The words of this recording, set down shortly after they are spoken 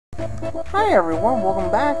Hi everyone,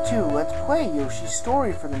 welcome back to Let's Play Yoshi's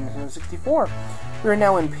Story for the Nintendo 64. We are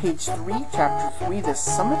now in page 3, chapter 3, The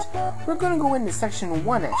Summit. We're going to go into section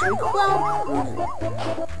 1 actually, Cloud Cruising.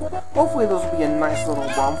 Hopefully those will be a nice little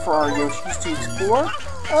romp for our Yoshis to explore.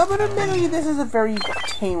 But admittedly, this is a very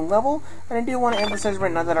tame level, and I do want to emphasize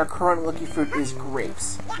right now that our current lucky fruit is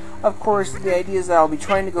grapes. Of course, the idea is that I'll be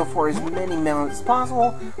trying to go for as many melons as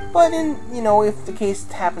possible, but if the case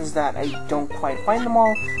happens that I don't quite find them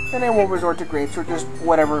all, then I will resort to grapes or just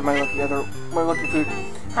whatever my lucky fruit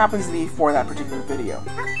happens to be for that particular video.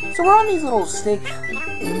 So we're on these little snake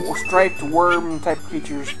or striped worm type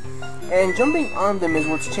creatures, and jumping on them is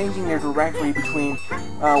what's changing their trajectory between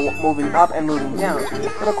moving up and moving down.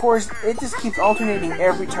 But of course, it just keeps alternating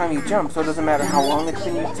every time you jump, so it doesn't matter how long it's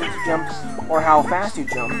been since you jumped or how fast you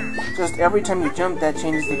jump. Just every time you jump, that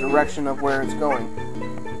changes the direction of where it's going.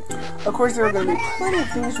 Of course, there are going to be plenty of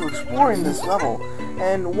things to explore in this level,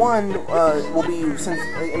 and one will be, since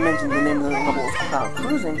I mentioned the name of the level is Cloud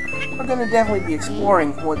Cruising, we're going to definitely be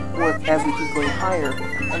exploring what as we keep going higher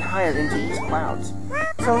and higher into these clouds.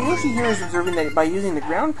 So Yoshi here is observing that by using the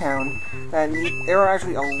ground pound, that there are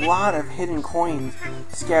actually a lot of hidden coins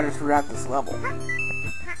scattered throughout this level.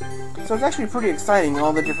 So it's actually pretty exciting,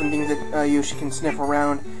 all the different things that Yoshi can sniff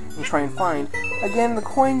around and try and find. Again, the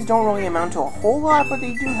coins don't really amount to a whole lot, but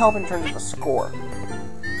they do help in terms of a score.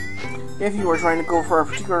 If you are trying to go for a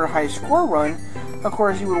particular high score run, of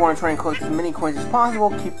course you would want to try and collect as many coins as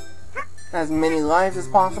possible, keep as many lives as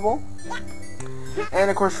possible,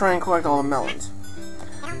 and of course try and collect all the melons.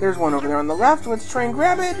 There's one over there on the left, let's try and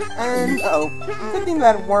grab it, and good thing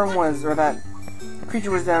that worm was, or that creature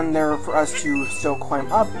was down there for us to still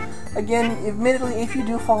climb up. Again, admittedly, if you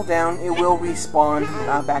do fall down, it will respawn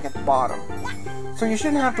back at the bottom. So you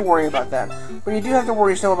shouldn't have to worry about that. But you do have to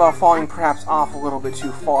worry still about falling perhaps off a little bit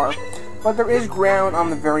too far. But there is ground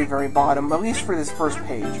on the very, very bottom, at least for this first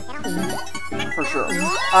page. For sure.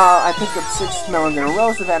 I picked up 6 melons in a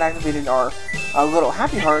row, so that activated our little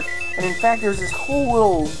happy heart. And in fact, there's this whole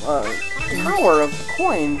little tower of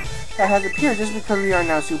coin that has appeared just because we are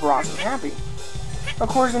now super awesome happy. Of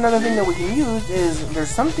course, another thing that we can use is there's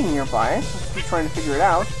something nearby. Let's keep trying to figure it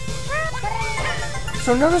out.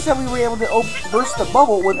 So notice that we were able to burst the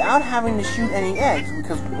bubble without having to shoot any eggs,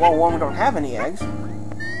 because, well, one, we don't have any eggs.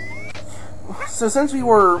 So since we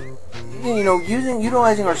were,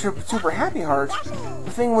 utilizing our super happy heart,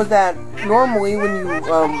 the thing was that normally when you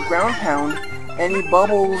ground pound, any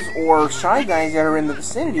bubbles or shy guys that are in the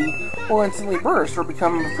vicinity will instantly burst or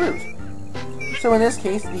become a fruit. So in this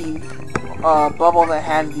case, the bubble that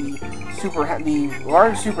had the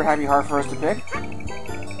large super happy heart for us to pick,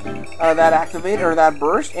 that activated, or that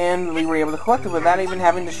burst, and we were able to collect it without even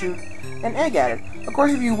having to shoot an egg at it. Of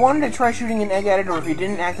course, if you wanted to try shooting an egg at it, or if you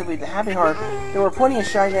didn't activate the happy heart, there were plenty of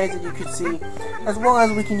shy guys that you could see, as well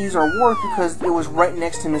as we can use our warp because it was right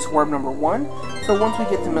next to Miss Warp number 1. So once we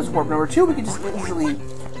get to Miss Warp number 2, we can just easily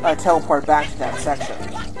teleport back to that section.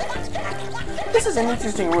 This is an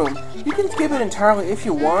interesting room. You can skip it entirely if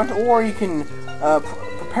you want, or you can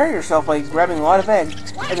prepare yourself by grabbing a lot of eggs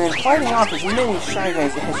and then fighting off as many shy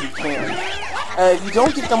guys as you can. If you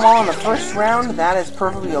don't get them all in the first round, that is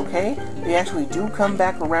perfectly okay. They actually do come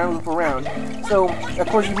back around, loop around. So, of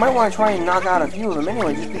course, you might want to try and knock out a few of them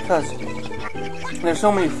anyway, just because there's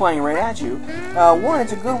so many flying right at you. One,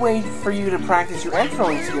 it's a good way for you to practice your egg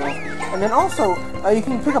throwing skills, and then also, you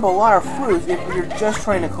can pick up a lot of fruits if you're just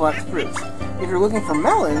trying to collect fruits. If you're looking for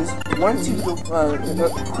melons, once you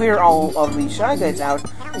clear all of the shy guys out,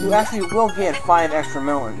 you actually will get 5 extra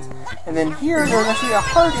melons. And then here, there's actually a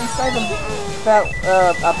heart inside them that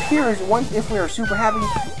appears once if we are super happy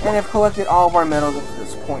and have collected all of our medals up to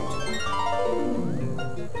this point.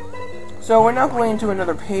 So we're now going into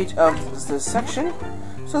another page of this section.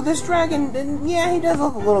 So this dragon, yeah, he does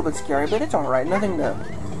look a little bit scary, but it's alright. Nothing to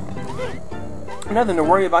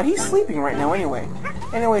worry about. He's sleeping right now anyway.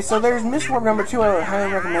 Anyway, so there's Miss Warp number 2. I would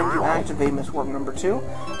highly recommend you activate Miss Warp number 2.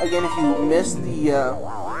 Again, if you missed the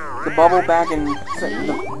bubble back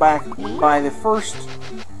by the first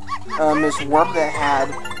Miss Warp that had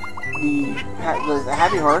the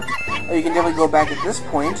happy heart, you can definitely go back at this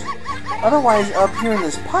point. Otherwise, up here in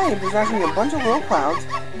this pipe, there's actually a bunch of little clouds,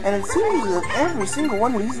 and it seems as if every single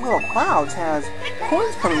one of these little clouds has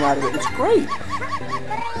coins coming out of it. It's great.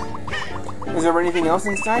 Is there anything else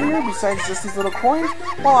inside here besides just these little coins?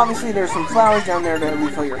 Well, obviously there's some flowers down there to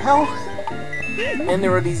refill your health. And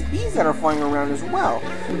there are these bees that are flying around as well.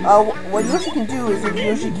 What Yoshi can do is that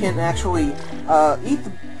Yoshi can actually eat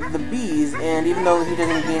the bees, and even though he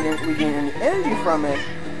doesn't regain any energy from it,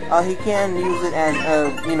 he can use it as,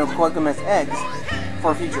 collect them as eggs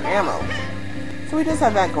for future ammo. So he does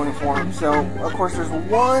have that going for him. So, of course, there's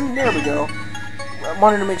one... There we go. I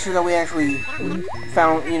wanted to make sure that we actually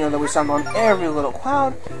found, that we stomped on every little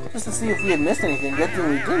cloud, just to see if we had missed anything. Good thing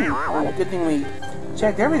we didn't. Or good thing we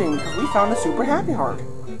checked everything, because we found a super happy heart.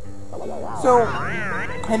 So,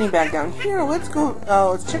 heading back down here, let's go,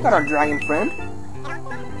 let's check out our dragon friend.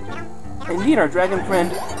 Indeed, our dragon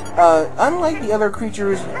friend, unlike the other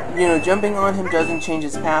creatures, jumping on him doesn't change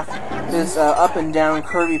his path. This up and down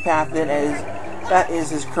curvy path, that is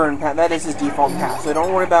his current path, that is his default path. So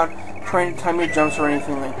don't worry about trying to time your jumps or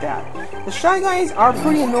anything like that. The Shy Guys are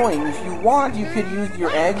pretty annoying. If you want, you could use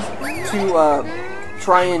your eggs to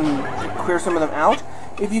try and clear some of them out.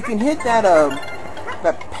 If you can hit that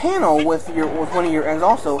that panel with one of your eggs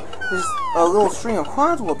also, this a little string of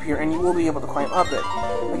clouds will appear and you will be able to climb up it.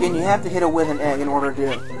 Again, you have to hit it with an egg in order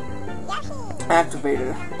to activate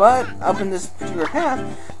it. But up in this particular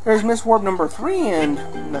path, there's Miss Warp number 3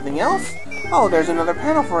 and nothing else. Oh, there's another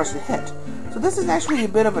panel for us to hit. So this is actually a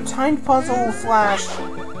bit of a timed puzzle slash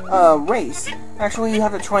race. Actually, you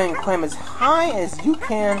have to try and climb as high as you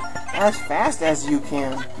can, as fast as you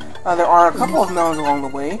can. There are a couple of melons along the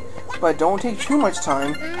way, but don't take too much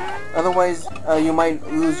time. Otherwise, you might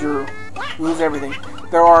lose everything.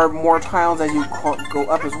 There are more tiles as you go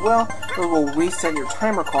up as well. Those will reset your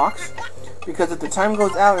timer clocks. Because if the time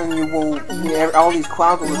goes out, and all these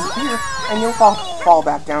clouds will disappear, and you'll fall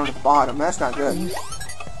back down to the bottom. That's not good.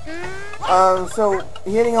 So,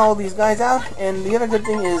 hitting all these guys out, and the other good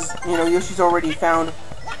thing is, Yoshi's already found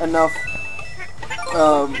enough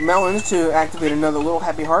melons to activate another little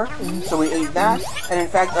happy heart, so we ate that, and in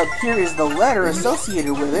fact, up here is the letter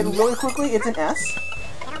associated with it. Really quickly, it's an S,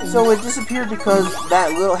 so it disappeared because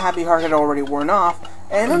that little happy heart had already worn off,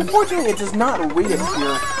 and unfortunately, it does not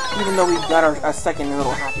reappear, even though we got our second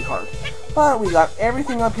little happy heart. But we got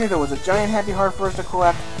everything up here. There was a giant happy heart for us to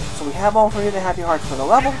collect, so we have all 3 of the happy hearts for the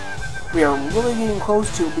level. We are really getting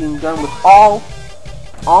close to being done with all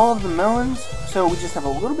of the melons, so we just have a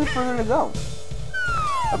little bit further to go.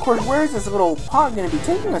 Of course, where is this little pod going to be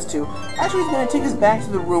taking us to? Actually, it's going to take us back to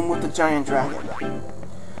the room with the giant dragon.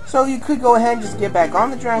 So you could go ahead and just get back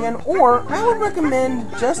on the dragon, or I would recommend,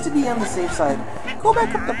 just to be on the safe side, go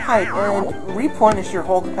back up the pipe and replenish your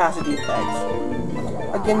whole capacity of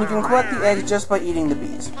eggs. Again, you can collect the eggs just by eating the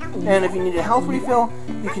bees. And if you need a health refill,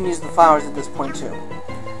 you can use the flowers at this point too.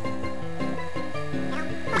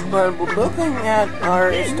 But looking at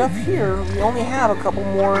our stuff here, we only have a couple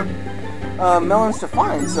more melons to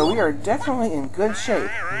find, so we are definitely in good shape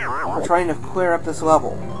for trying to clear up this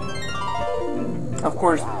level. Of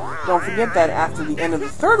course, don't forget that after the end of the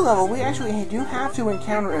 3rd level, we actually do have to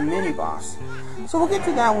encounter a mini-boss. So we'll get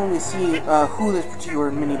to that when we see who this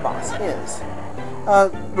particular mini-boss is.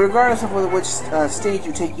 Regardless of which stage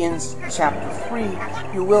you take in Chapter 3,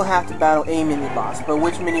 you will have to battle a mini-boss, but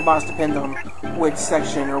which mini-boss depends on which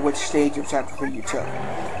section or which stage of Chapter 3 you took.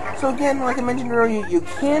 So again, like I mentioned earlier, you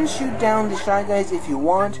can shoot down the Shy Guys if you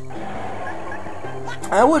want.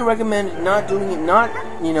 I would recommend not doing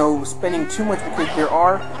it, spending too much, because there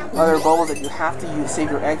are other bubbles that you have to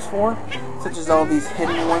save your eggs for, such as all these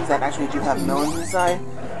hidden ones that actually do have melons inside.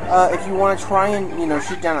 If you want to try and,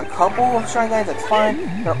 shoot down a couple of Shy Guys, that's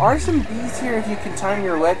fine. There are some bees here if you can time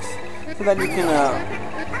your licks so that you can,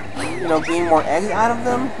 gain more eggs out of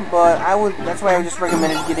them, but that's why I just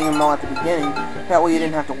recommended getting them all at the beginning. That way you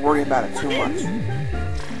didn't have to worry about it too much.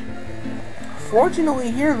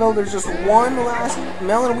 Fortunately here, though, there's just one last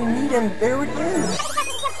melon we need, and there it is.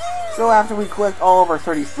 So after we collect all of our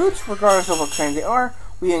 30 fruits, regardless of what kind they are,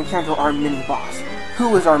 we encounter our mini-boss.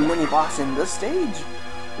 Who is our mini-boss in this stage?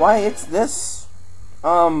 Why, it's this,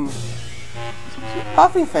 puffy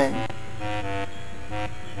thing.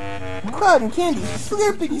 Cloud and candy,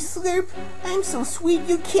 slurpity slurp. I'm so sweet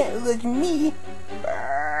you can't lick me.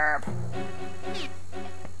 Burp.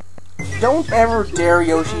 Don't ever dare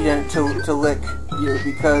Yoshi to lick you,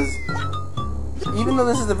 because even though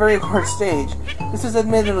this is a very hard stage, this is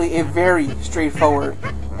admittedly a very straightforward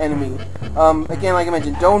enemy. Again, like I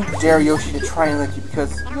mentioned, don't dare Yoshi to try and lick you,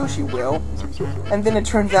 because Yoshi will. And then it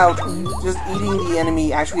turns out just eating the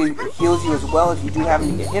enemy actually heals you as well if you do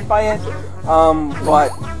happen to get hit by it.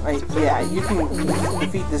 Yeah, you can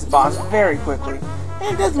defeat this boss very quickly.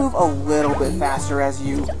 And it does move a little bit faster as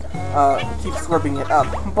you keep slurping it up.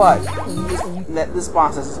 But this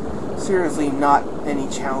boss is seriously not any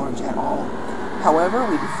challenge at all. However,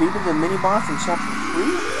 we defeated the mini-boss in Chapter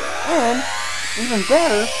 3, and, even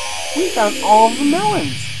better, we found all of the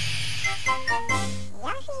melons!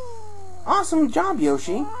 Awesome job,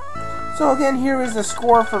 Yoshi! So again, here is the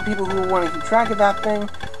score for people who want to keep track of that thing.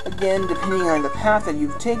 Again, depending on the path that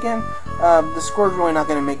you've taken, the score is really not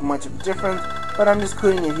going to make much of a difference. but I'm just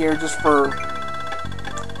including it here just for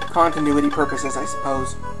continuity purposes, I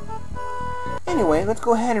suppose. Anyway, let's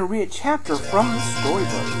go ahead and read a chapter from the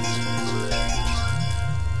storybook.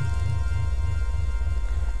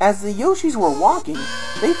 As the Yoshis were walking,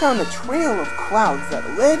 they found a trail of clouds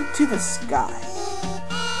that led to the sky.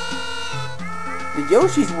 The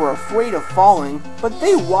Yoshis were afraid of falling, but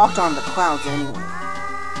they walked on the clouds anyway.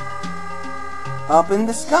 Up in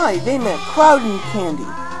the sky, they met Cloud and Candy,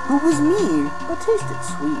 who was mean, but tasted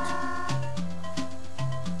sweet.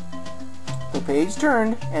 The page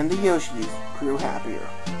turned, and the Yoshis grew happier.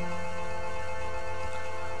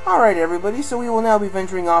 Alright everybody, so we will now be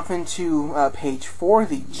venturing off into page 4,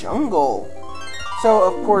 the jungle. So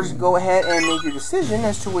of course, go ahead and make your decision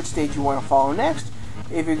as to which stage you want to follow next.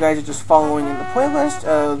 If you guys are just following in the playlist,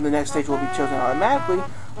 the next stage will be chosen automatically.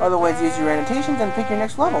 Otherwise, use your annotations and pick your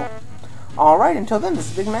next level. Alright, until then, this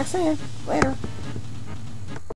is Big Mac saying, later.